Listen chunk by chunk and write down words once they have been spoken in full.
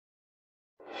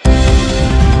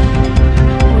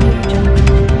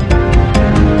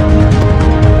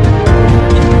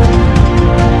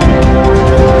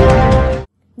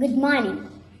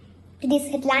Today's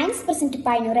headlines presented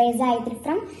by Teresa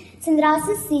from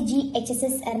Sr.Niranjana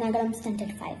CGHSS Ernakulam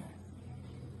Standard 5.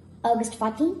 August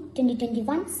 14,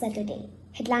 2021, Saturday.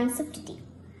 Headlines of today.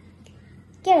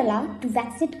 Kerala to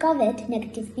vaccinate COVID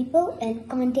negative people in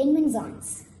containment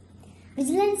zones.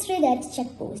 Vigilance raid at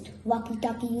checkpost.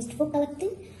 Walkie-talkie used for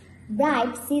collecting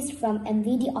bribes seized from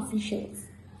MVD officials.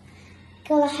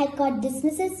 Kerala High Court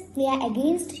dismisses plea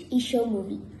against Isho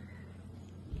movie.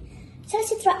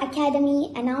 Chalachitra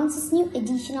Academy announces new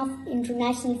edition of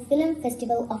International Film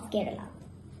Festival of Kerala.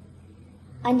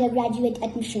 Undergraduate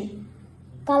admission.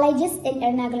 Colleges in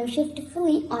Ernakulam shift to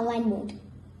fully online mode.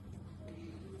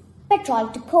 Petrol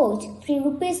to port 3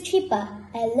 rupees cheaper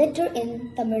a litre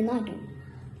in Tamil Nadu.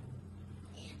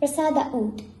 Prasada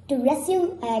Oud to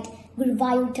resume at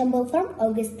Guruvayur Temple from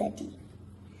August 30.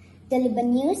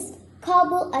 Taliban news,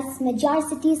 Kabul as major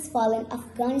cities fall in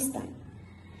Afghanistan.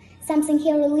 Samsung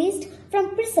here released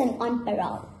from prison on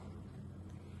parole.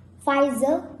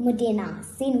 Pfizer, Moderna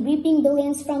seen reaping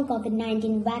billions from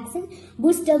COVID-19 vaccine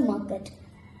booster market.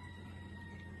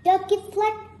 Turkey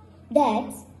flood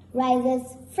deaths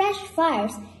rises, fresh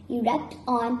fires erupt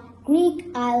on Greek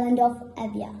island of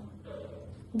Evia.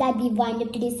 That we wind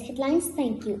up today's headlines.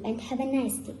 Thank you and have a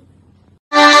nice day.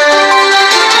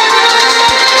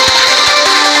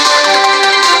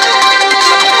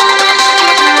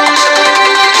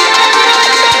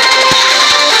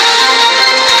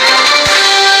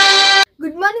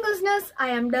 Good morning, listeners. I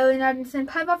am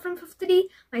Ernakulam from 5th D.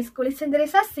 My school is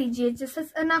Teresa,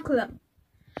 CGHSS Ernakulam.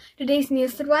 Today's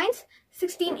news headlines: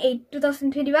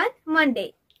 16/8/2021,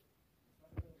 Monday.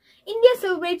 India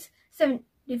celebrates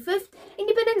 75th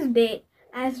Independence Day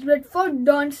as Red Fort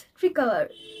dons tricolor.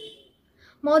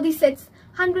 Modi sets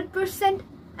 100%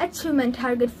 achievement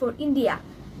target for India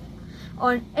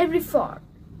on every fort.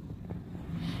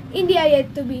 India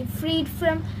yet to be freed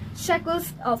from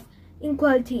shackles of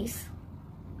inequalities.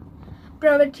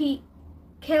 Poverty,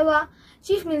 Kerala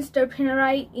Chief Minister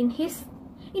Pinarayi in his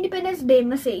Independence Day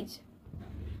message.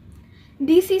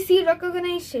 DCC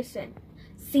recognition.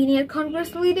 Senior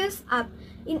Congress leaders up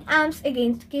in arms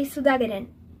against K.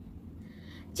 Sudhakaran.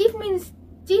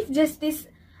 Chief Justice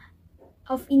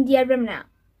of India Ramana.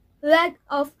 Lack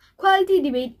of quality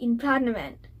debate in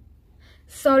Parliament.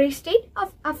 Sorry state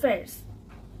of affairs.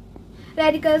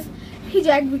 Radicals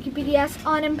hijacked Wikipedia's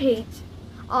Onam page.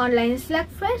 Online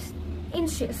slugfest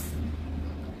ensues.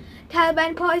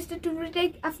 Taliban poised to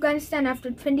retake Afghanistan after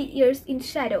 20 years in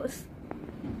shadows.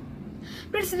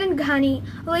 President Ghani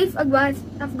leaves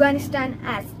Afghanistan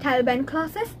as Taliban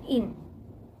closes in.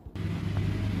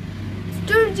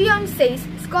 Sturgeon says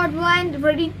Scotland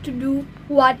ready to do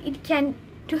what it can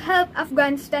to help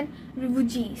Afghanistan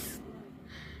refugees.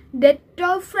 Death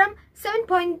toll from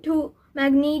 7.2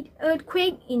 magnitude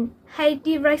earthquake in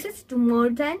Haiti rises to more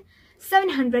than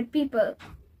 700 people.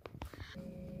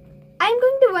 I'm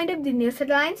going to wind up the news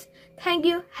headlines. Thank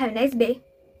you. Have a nice day.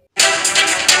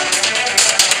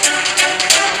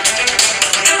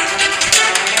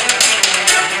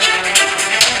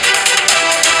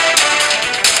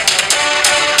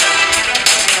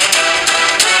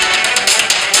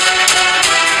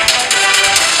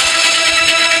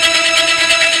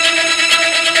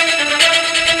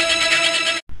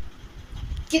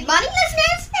 Good morning,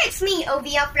 listeners. It's me,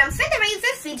 Ovia from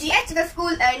Teresa CGHSS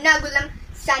School, Ernakulam,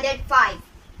 Standard 5.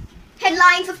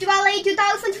 Headlines of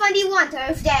 12/8/2021,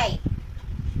 Thursday.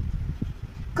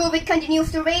 COVID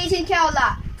continues to rage in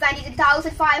Kerala.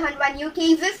 22,501 new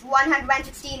cases,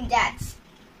 116 deaths.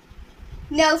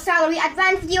 No salary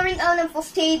advance during Onam for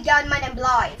state government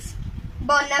employees.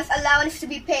 Bonus allowance to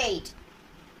be paid.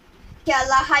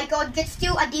 Kerala High Court gets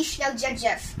 2 additional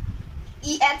judges.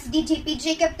 Ex-DGP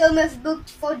Jacob Thomas booked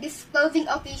for disclosing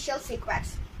official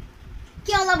secrets.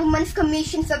 Kerala Women's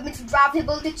Commission submits draft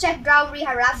bill to check dowry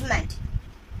harassment.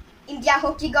 India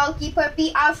hockey goalkeeper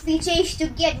PRC chased to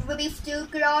get released 2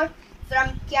 crore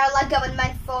from Kerala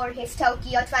government for his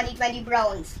Tokyo 2020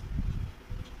 bronze.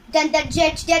 Tender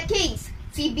judge death case.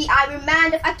 CBI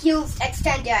remand of accused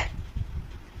extended.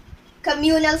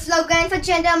 Communal slogans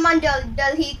agenda Mandal.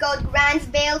 Delhi court grants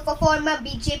bail for former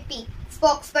BJP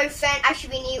spokesperson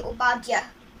Ashwini Upadhyay.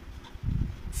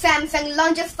 Samsung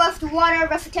launches first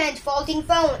water-resistant folding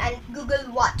phone and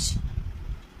Google Watch.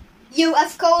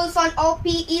 US calls on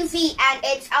OPEC and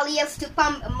its allies to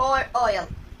pump more oil.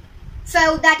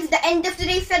 So that is the end of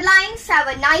today's headlines. Have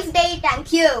a nice day.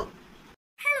 Thank you.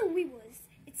 Hello viewers,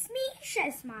 it's me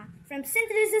Shazma from St.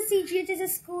 Teresa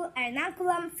CGHSS School,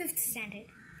 Ernakulam 5th Standard.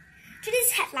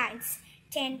 Today's headlines: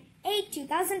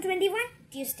 10/8/2021,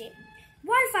 Tuesday.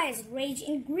 Wildfires rage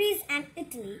in Greece and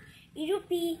Italy.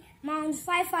 Europe mounts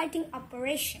firefighting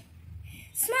operation.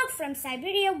 Smoke from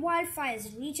Siberia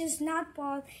wildfires reaches North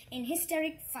Pole in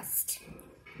historic first.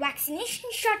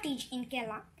 Vaccination shortage in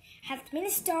Kerala. Health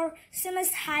Minister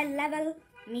summons high-level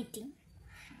meeting.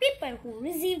 People who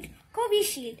received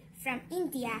Covishield from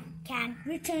India can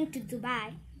return to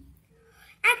Dubai.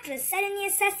 Actress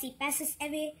Sr.Niranjana passes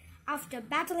away after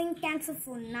battling cancer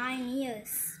for 9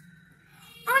 years.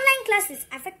 Online classes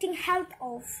affecting health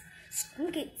of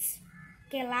school kids.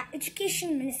 Kerala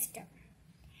Education Minister.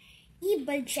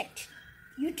 E-budget.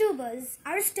 YouTubers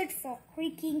arrested for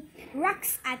creaking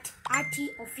rocks at RT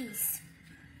office.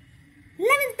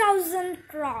 11,000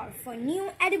 crore for new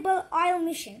edible oil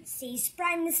mission, says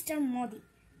Prime Minister Modi.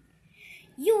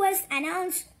 US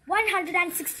announced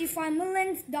 $165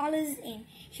 million in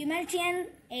humanitarian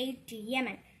aid to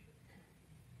Yemen.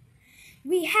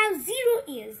 We have 0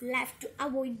 years left to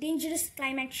avoid dangerous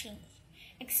climate change,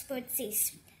 expert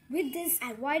says. With this,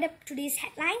 I wind up today's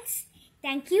headlines.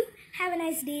 Thank you. Have a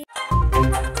nice day.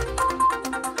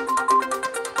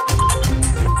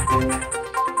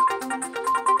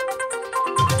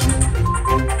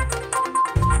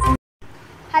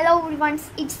 Hello everyone,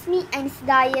 it's me and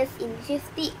Siddhayas in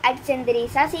 50 at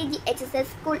Teresa CGHSS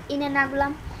school in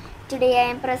Ernakulam. Today I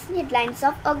am present headlines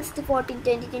of August 14,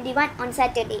 2021 on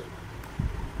Saturday.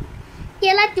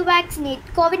 Kerala to vaccinate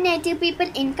COVID-19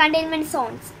 people in containment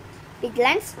zones.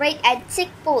 Vigilance raid at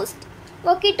checkpost.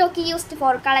 Walkie-talkie used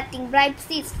for collecting bribes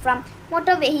seized from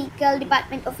Motor Vehicle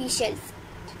Department officials.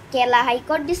 Kerala High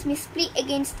Court dismissed plea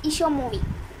against Isho movie.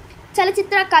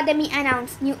 Chalachitra Academy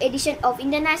announced new edition of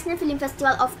International Film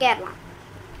Festival of Kerala.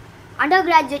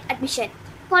 Undergraduate admission.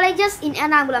 Colleges in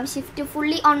Ernakulam shift to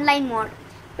fully online mode.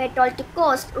 Petrol to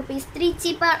cost ₹3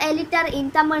 cheaper a litre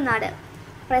in Tamil Nadu.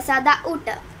 Prasada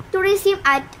Utta. Tourism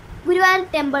at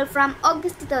Guruvayur Temple from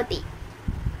August 30.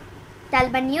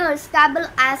 Taliban years Kabul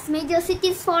as major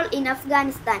cities fall in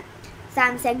Afghanistan.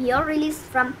 Samsung here released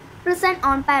from prison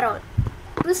on parole.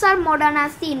 Pfizer Moderna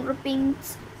seen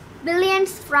rupees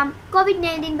billions from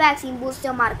COVID-19 vaccine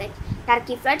booster market.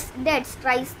 Turkey floods, deaths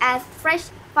rise as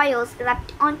fresh fires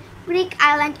erupt on Greek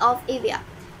island of Evia.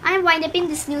 I am winding up in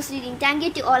this news reading. Thank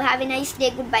you to all. Have a nice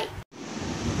day. Goodbye.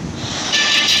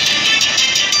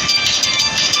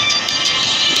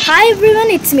 Hi everyone,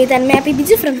 it's me Tanmaya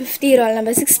Biju from 50 roll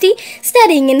number 60,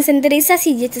 studying in St. Teresa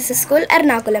CGHSS School,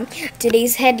 Ernakulam.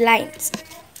 Today's headlines.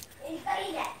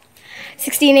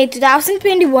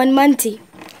 16/8/2021 Monday.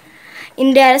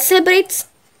 India celebrates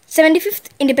 75th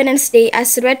Independence Day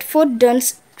as Red Fort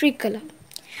dons tricolour.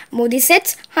 Modi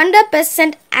sets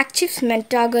 100% achievement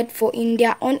target for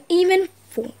India on even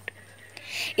food.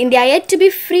 India yet to be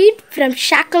freed from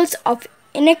shackles of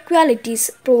inequalities,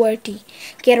 poverty.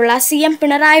 Kerala CM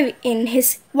Pinarayi in his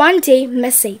one-day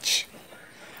message.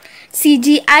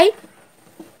 CGHSS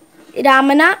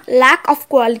lack of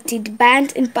quality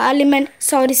banned in Parliament,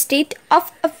 sorry state of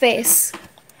affairs.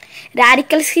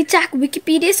 Radicals hijack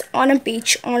Wikipedia's on a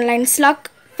page. Online slug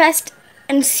fest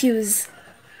ensues.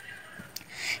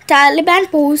 Taliban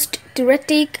post to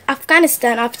retake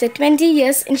Afghanistan after 20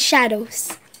 years in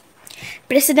shadows.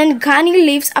 President Ghani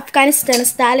leaves Afghanistan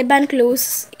as Taliban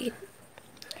closes it.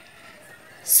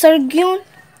 Sergio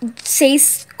says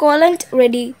Scotland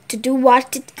ready to do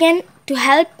what it can to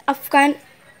help Afghan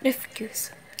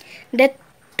refugees. Death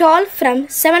toll from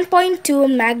 7.2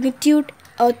 magnitude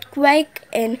earthquake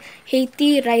in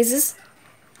Haiti rises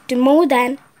to more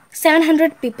than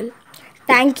 700 people.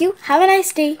 Thank you. Have a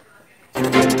nice day.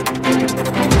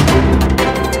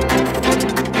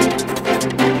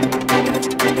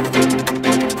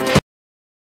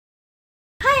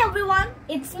 Hi everyone,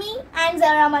 it's me and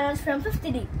Zara Manoj from 5th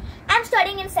D. I'm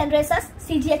studying in St. Teresa's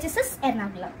CGHSS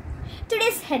Ernakulam.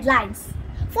 Today's headlines.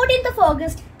 14th of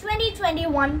August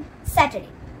 2021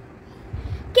 Saturday.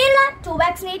 Kerala to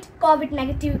vaccinate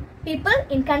COVID-19 people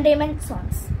in containment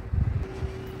zones.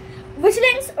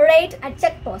 Vigilance raid at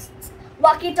checkposts.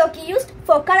 Walkie-talkie used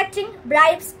for collecting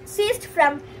bribes seized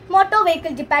from Motor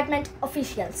Vehicle Department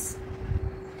officials.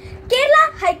 Kerala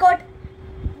High Court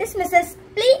dismisses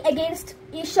plea against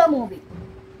Isho movie.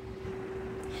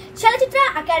 Chalachitra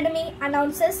Academy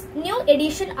announces new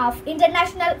edition of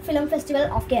International Film Festival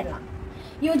of Kerala.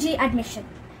 UG admission.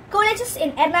 Colleges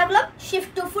in Ernakulam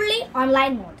shift to fully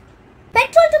online mode.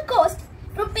 Petrol to cost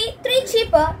 ₹3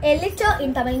 cheaper a litre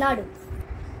in Tamil Nadu.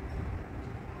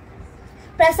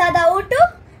 Prasada Uttu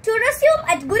to resume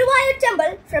at Guruvayur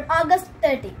Temple from August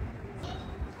 30.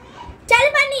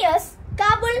 Taliban years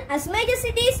Kabul as major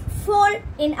cities fall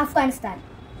in Afghanistan.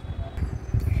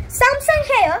 Samsung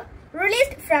hair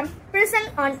released from prison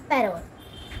on parole.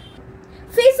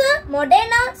 Pfizer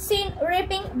Moderna seen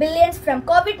reaping billions from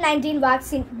COVID-19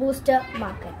 vaccine booster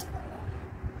market.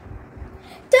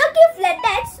 Turkey flood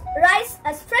deaths rise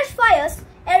as fresh fires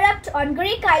erupt on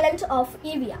Greek island of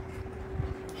Evia.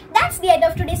 That's the end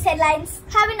of today's headlines.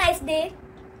 Have a nice day.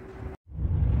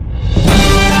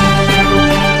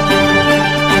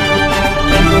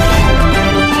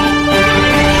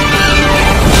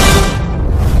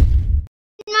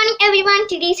 Good morning everyone.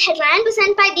 Today's headline was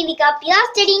sent by Divika Pia,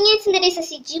 studying in Teresa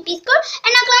CGP School,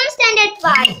 Ernakulam Standard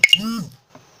 5.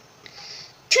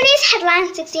 Today's headline,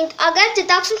 16th August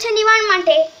 2021,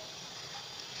 Monday.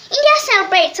 India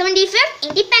celebrates 75th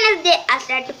Independence Day as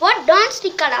Red Report don't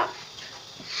speak aloud.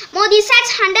 Modi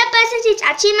sets 100%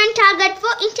 achievement target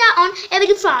for India on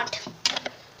every front.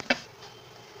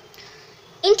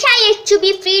 India yet to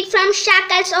be freed from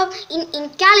shackles of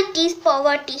inequalities,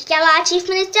 poverty, Kerala Chief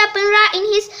Minister Pinarayi in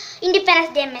his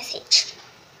Independence Day message.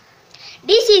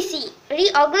 DCC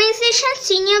reorganization,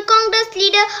 senior Congress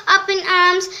leader up in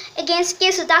arms against K.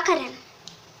 Sudhakaran.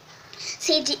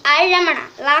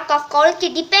 CGHSS, lack of quality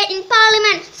debate in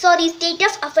Parliament, sorry state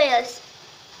of affairs.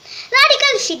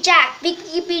 Radical hijack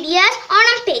Wikipedia's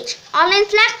Onam page, online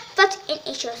flag first in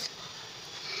issues.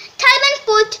 Taliban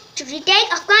put to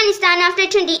retake Afghanistan after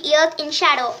 20 years in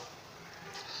shadow.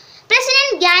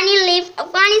 President Ghani leaves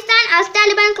Afghanistan as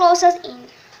Taliban closes in.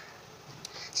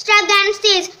 Stragan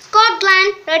says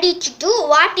Scotland ready to do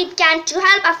what it can to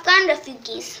help Afghan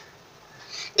refugees.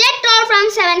 Death toll from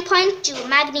 7.2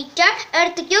 magnitude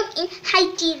earthquake in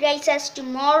Haiti rises to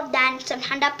more than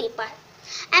 700 people.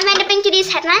 I'm ending up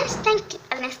today's headlines. Thank you.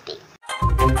 Have a nice day.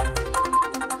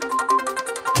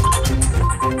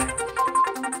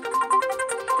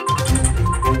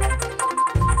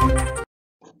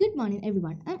 Good morning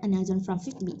everyone, I'm Ernakulam from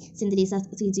 5th B, St. Teresa's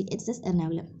CGHSS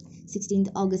Ernakulam.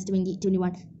 16th August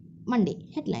 2021, Monday.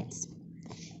 Headlines.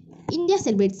 India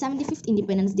celebrates 75th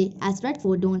Independence Day as Red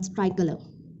Fort don't strike color.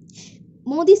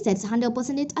 Modi sets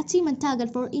 100% achievement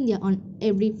target for India on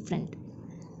every front.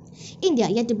 India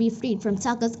yet to be freed from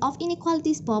shackles of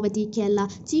inequalities, poverty, Kerala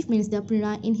Chief Minister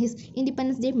Pinarayi in his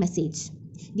Independence Day message.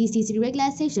 DCC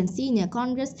regularization, senior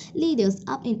Congress leaders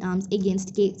up in arms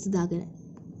against K. Sudhakaran.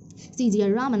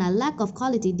 CGHSS, lack of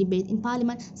quality debate in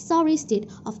Parliament, sorry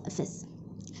state of affairs.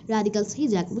 Radicals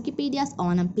hijack Wikipedia's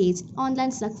Onam page,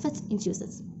 online slugfest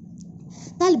issues.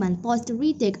 Taliban poised to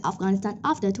retake Afghanistan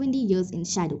after 20 years in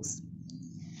shadows.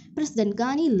 President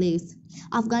Ghani leaves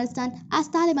Afghanistan as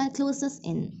Taliban closes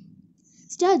in.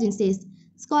 Sturgeon says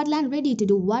Scotland ready to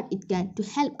do what it can to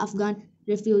help Afghan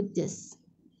refugees.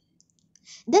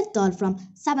 Death toll from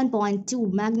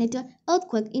 7.2 magnitude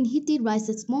earthquake in Haiti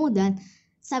rises more than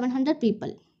 700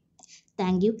 people.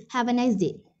 Thank you. Have a nice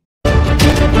day.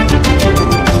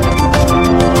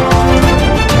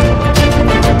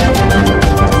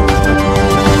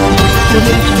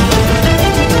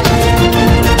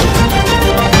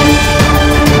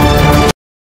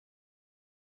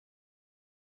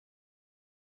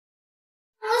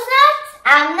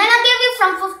 I'm Ernakulam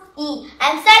from 5th E.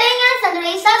 I'm studying in St.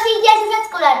 Teresa CGHSS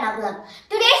School at Ernakulam.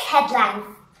 Today's headlines.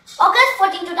 August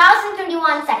 14,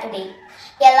 2021, Saturday.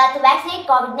 Kerala to vaccinate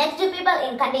COVID-19 people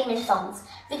in containment zones.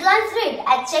 Vigilance raid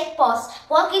at checkpost.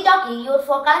 Walkie-talkie used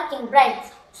for collecting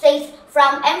bribes, says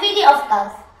from MVD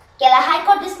officers. Kerala High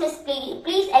Court dismissed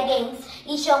pleas against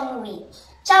Isho movie.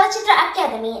 Chalachitra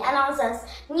Academy announces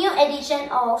new edition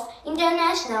of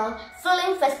International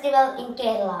Film Festival in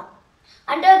Kerala.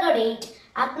 Undergraduate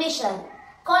admission.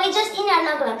 Colleges in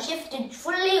Ernakulam shifted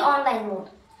fully online mode.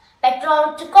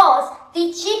 Petrol to cost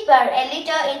the cheaper a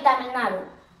litre in Tamil Nadu.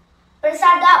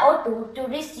 Prasada O2 to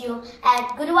resume at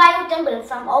Guruvayur Temple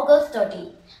from August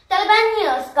 30. Taliban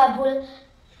nears Kabul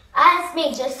as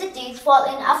major cities fall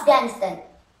in Afghanistan.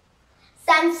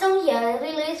 Samsung here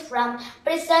released from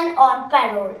prison on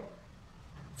parole.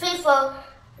 FIFA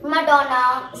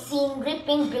Madonna seen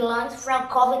ripping billions from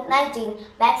COVID-19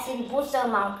 vaccine booster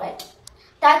market.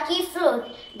 Turkey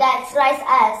flood that rise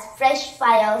as fresh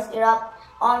fires erupt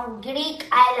on Greek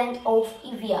island of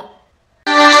Evia.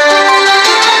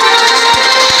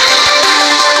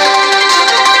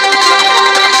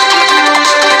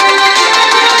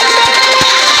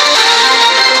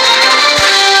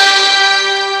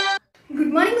 Good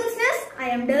morning listeners, I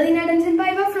am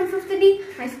Sr.Niranjana from 5th D.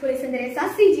 My school is Teresa,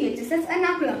 CGHSS,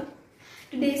 Ernakulam.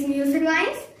 Today's news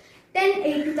headlines,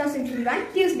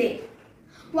 10/8/2021, Tuesday.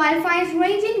 Wildfires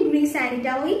rage in Greece and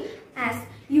Italy as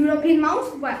European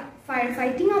mounts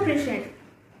firefighting operation.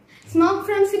 Smoke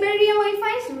from Siberian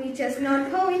wildfires reaches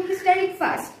North Pole in historic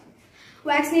fast.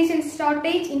 Vaccination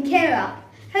shortage in Kerala.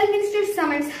 Health Minister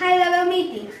summons high-level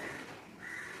meeting.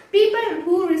 People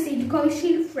who received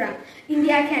Covishield from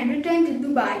India can return to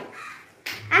Dubai.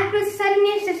 Actress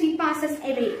Sr.Niranjana passes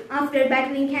away after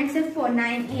battling cancer for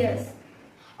 9 years.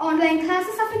 Online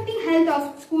classes affecting health of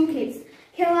school kids.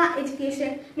 Kerala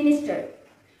Education Minister.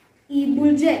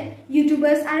 E-Buljet.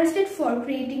 YouTubers arrested for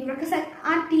creating ruckus at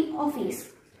RT office.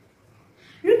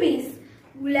 Rupees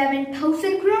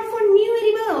 11,000 crore for new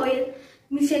edible oil.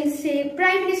 Mission say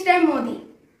Prime Minister Modi.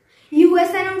 US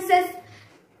announces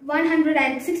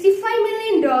 $165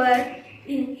 million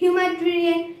in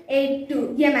humanitarian aid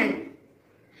to Yemen.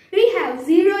 We have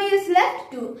 0 years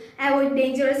left to avoid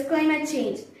dangerous climate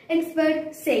change,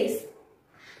 expert says.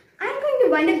 I'm going to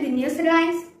wind up the news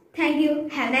headlines. Thank you.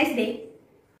 Have a nice day.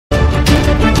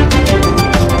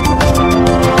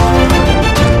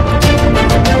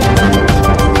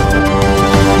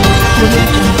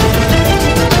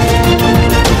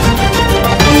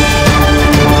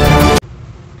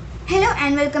 Hello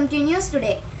and welcome to News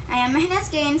Today. I am Mehnas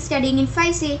KN studying in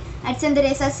 5C at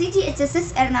Teresa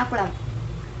CGHSS Ernakulam.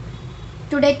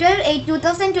 Today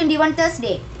 12/8/2021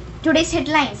 Thursday. Today's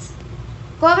headlines.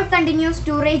 COVID continues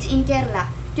to rage in Kerala.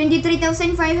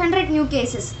 23,500 new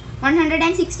cases.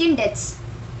 116 deaths.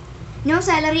 No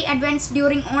salary advance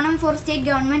during Onam for state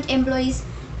government employees.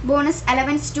 Bonus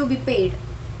allowance to be paid.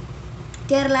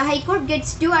 Kerala High Court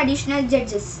gets 2 additional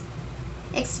judges.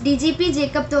 Ex-DGP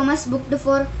Jacob Thomas booked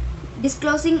for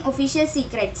disclosing official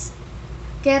secrets.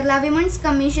 Kerala Women's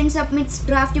Commission submits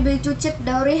draft bill to check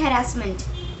dowry harassment.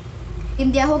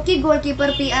 India hockey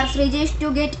goalkeeper PR Srijesh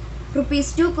to get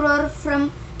rupees 2 crore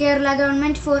from Kerala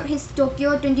government for his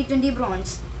Tokyo 2020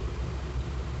 bronze.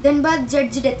 Dhanbad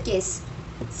judge death case.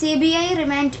 CBI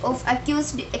remand of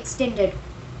accused extended.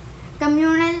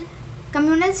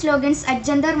 Communal slogans at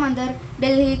Jantar Mantar.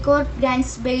 Delhi court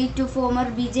grants bail to former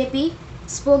BJP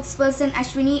spokesperson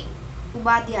Ashwini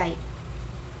Upadhyay.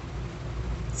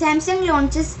 Samsung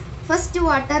launches first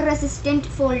water-resistant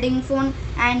folding phone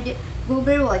and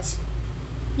Google Watch.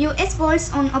 US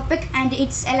calls on OPEC and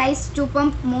its allies to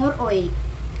pump more oil.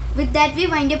 With that, we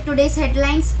wind up today's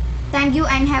headlines. Thank you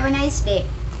and have a nice day.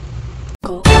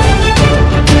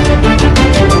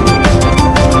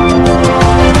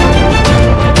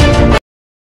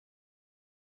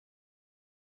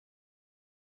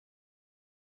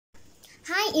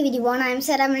 Hi everyone, I am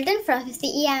Sarah Milton from 5th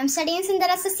E. I am studying in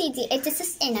Teresa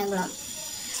CGHSS Ernakulam.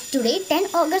 Today 10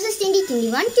 August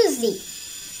 2021 Tuesday.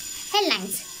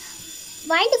 Headlines.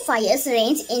 Wildfires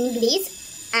range in Greece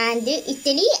and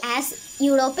Italy as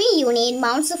European Union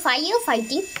mounts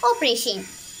firefighting operation.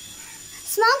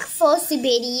 Smoke for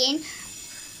Siberian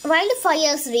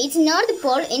wildfires reach North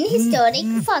Pole in historic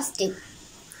first.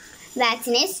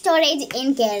 Vaccine storage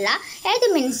in Kerala. Health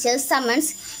Minister summons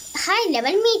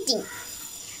high-level meeting.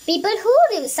 People who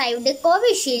received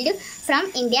Covishield from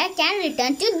India can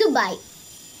return to Dubai.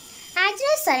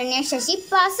 Actress Sr.Niranjana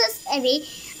passes away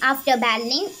after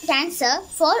battling cancer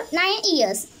for 9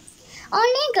 years.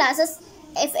 Online classes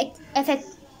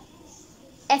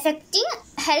affecting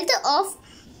health of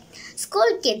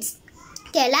school kids.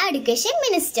 Kerala Education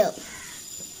Minister.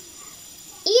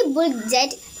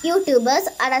 E-Buljet YouTubers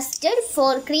arrested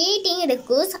for creating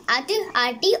ruckus at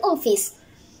RT office.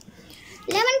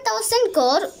 11,000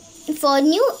 crore for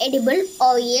new edible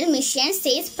oil mission,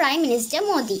 says Prime Minister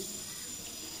Modi.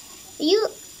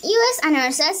 US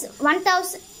announces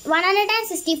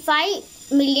 $165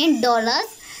 million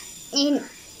in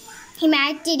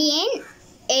humanitarian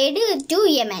aid to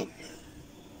Yemen.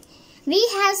 We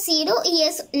have 0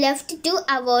 years left to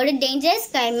avoid dangerous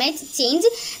climate change,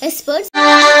 experts.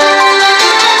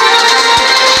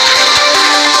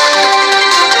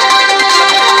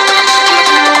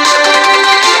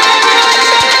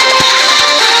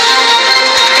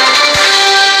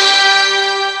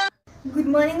 Good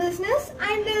morning listeners,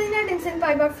 I am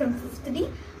Teresa from 5th D.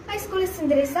 My school is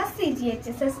Teresa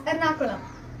CGHSS Ernakulam.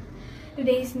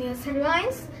 Today's news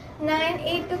headlines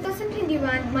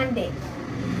 9/8/2021 Monday.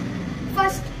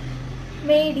 First,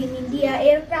 Made in India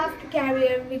aircraft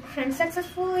carrier Vikram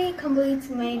successfully completes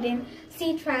maiden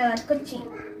sea trial at Kochi.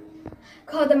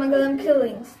 Kodamagalam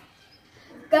killings.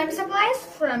 Gun supplies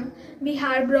from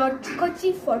Bihar brought to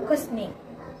Kochi for questioning.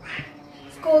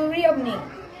 School reopening.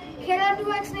 Kerala to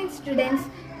vaccinate students,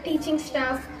 teaching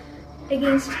staff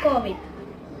against COVID.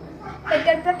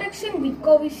 Better protection with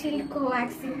Covishield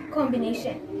covaxin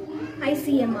combination.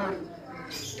 ICMR.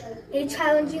 A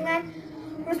challenging and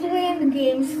resilient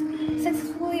games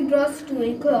successfully brought to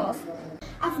a close.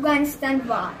 Afghanistan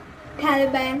war.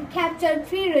 Taliban captured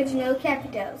 3 regional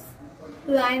capitals.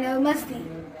 Lionel Messi.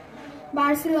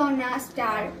 Barcelona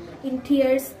star in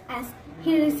tears as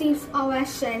he receives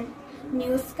ovation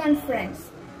news conference.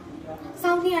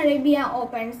 Saudi Arabia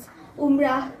opens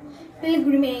Umrah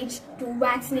pilgrimage to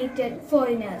vaccinated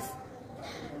foreigners.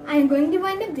 I am going to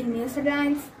wind up the news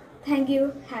headlines. Thank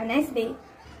you. Have a nice day.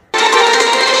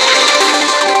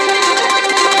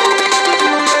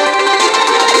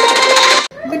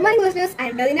 News. I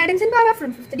am Ernakulam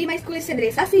from 5th D. My school is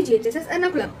Teresa, CGHSS,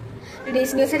 Ernakulam.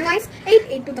 Today's news headlines: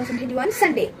 8/8/2021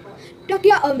 Sunday.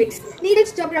 Tokyo Olympics.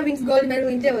 Neeraj Chopra wins gold medal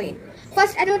in javelin.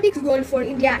 First athletics gold for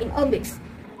India in Olympics.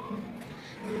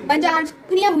 Bajrang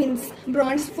Punia wins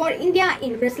bronze for India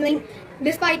in wrestling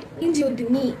despite injured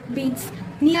knee. Beats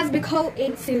Nias Bikho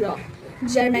 8-0.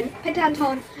 German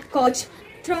pentathlon coach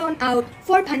thrown out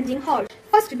for punching horse.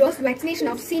 First dose vaccination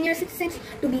of senior citizens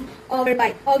to be over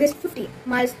by August 15.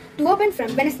 Malls to open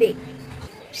from Wednesday.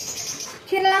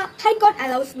 Kerala High Court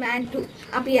allows man to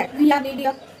appear via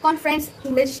video conference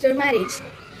to register marriage.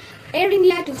 Air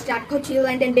India to start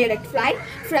Kochi-London direct flight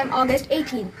from August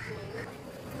 18.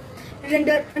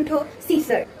 Render unto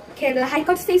Caesar. Kerala High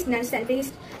Court says non-salaried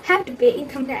have to pay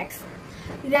income tax.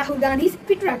 Rahul Gandhi's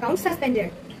Twitter account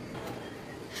suspended.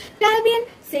 Caribbean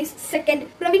says second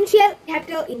provincial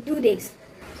capital in 2 days.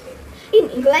 In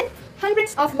England,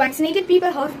 hundreds of vaccinated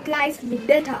people hospitalized with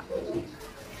Delta.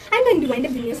 I'm going to wind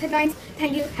up the news headlines.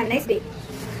 Thank you. Have a nice day.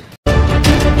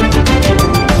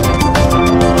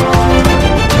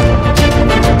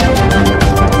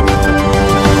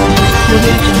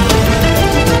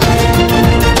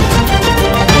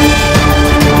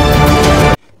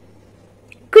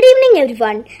 Good evening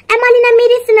everyone. I'm Alina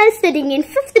Mary studying in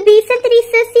 5th B St.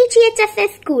 Teresa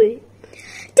CGHSS school.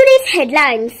 Today's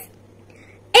headlines: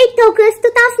 8th August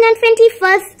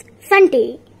 2021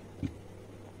 Sunday.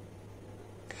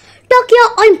 Tokyo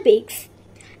Olympics.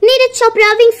 Neeraj Chopra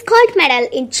wins gold medal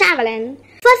in javelin.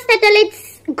 First athletes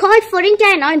gold for India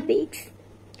in Olympics.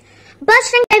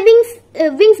 Bajrang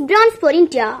wins bronze for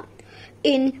India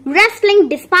in wrestling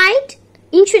despite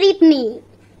injured knee.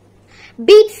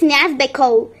 Beats Nias Bikho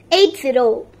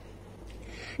 8-0.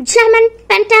 German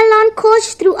pentathlon coach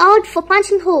threw out for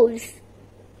punching holes.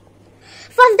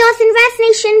 First dose in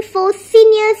vaccination for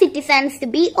senior citizens to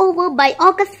be over by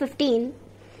August 15.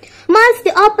 Malls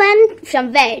to open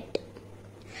from Wed.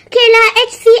 Kerala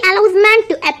HC allows man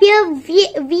to appear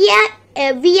via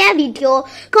video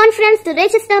conference to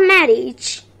register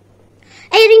marriage.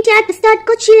 Air India to start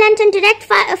Kochi-London direct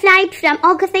flight from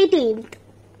August 18th.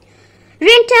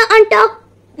 Renter on top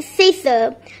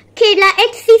Caesar. Kerala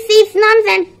HC says nuns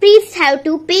and priests have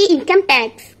to pay income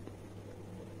tax.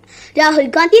 Rahul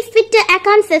Gandhi's Twitter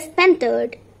account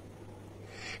suspended.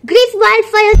 Greece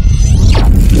wildfire.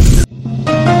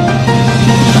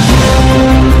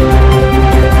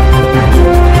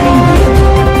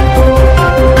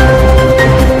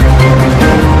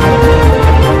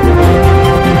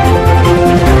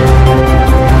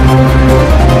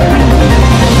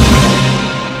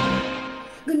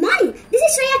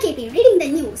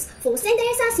 For St.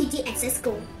 Teresa CGHSS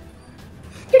School.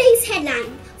 Today's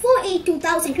headline: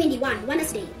 4/8/2021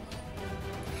 Wednesday.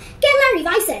 Kerala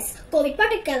revises COVID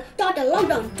protocol total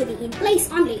lockdown to be in place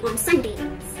only on Sundays.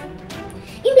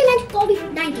 Implement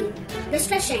COVID-19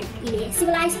 restriction in a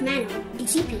civilized manner,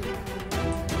 DGP.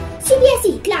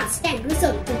 CBSE Class 10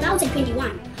 Result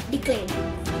 2021 declared.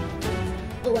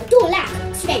 Over 2 lakh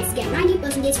students get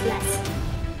 90% plus.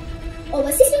 Over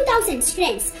 16,000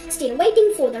 students still waiting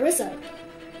for the result.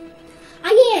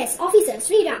 IAS officer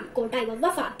Sriram Kodaiva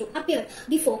Wafa to appear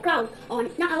before crowd on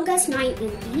August 9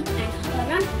 in the and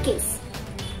run case.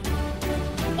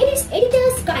 In its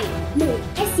editor's guide, Moon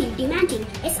SC demanding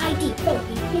SIT probe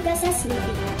in Pegasus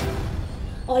movie.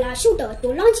 Ola shooter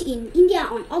to launch in India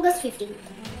on August 15th.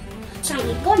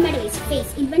 Chinese gold medalists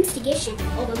face investigation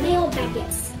over mayo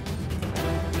baggage.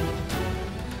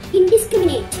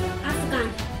 Indiscriminate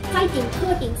Afghan fighting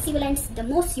hurting civilians the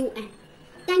most UN.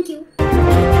 Thank you.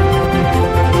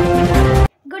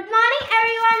 Good morning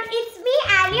everyone, it's me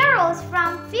Alia Rose from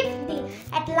 5th D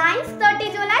at Lines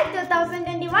 30 July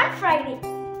 2021 Friday.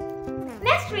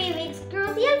 Next 3 weeks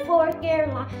crucial for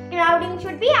Kerala. Crowding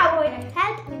should be avoided,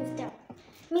 Health Minister.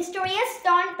 Mysterious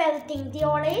stone pelting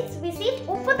geologists visit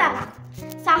Upputhala.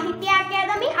 Sahitya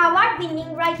Academy award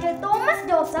winning writer Thomas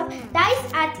Joseph dies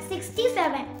at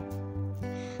 67.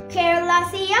 Kerala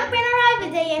CM Pinarayi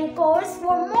Vijayan calls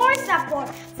for more support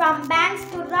from banks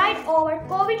to ride over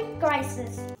COVID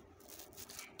crisis.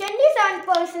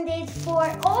 27% for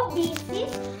OBC,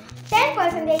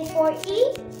 10% for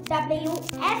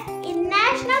EWS in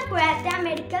National Quota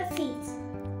Medical seats.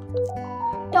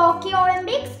 Tokyo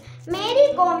Olympics, Mary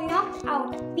Kom knocked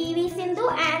out. PV Sindhu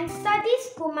and Satish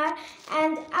Kumar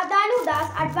and Adanu Das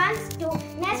advanced to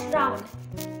next round.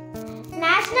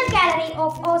 National Gallery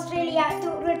of Australia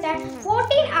to return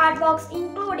 14 artworks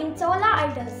including solar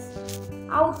idols.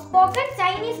 Outspoken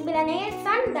Chinese billionaire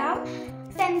Sun Dao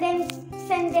sentenced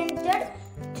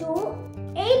to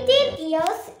 18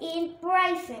 years in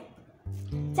prison.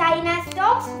 China's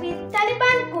talks with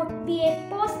Taliban could be a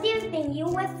positive thing,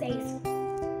 USA's.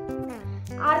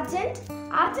 Urgent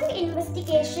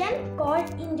investigation called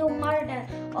into murder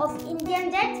of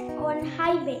Indian judge on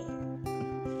highway.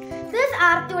 These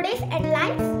are today's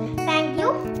headlines. Thank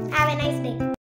you. Have a nice day.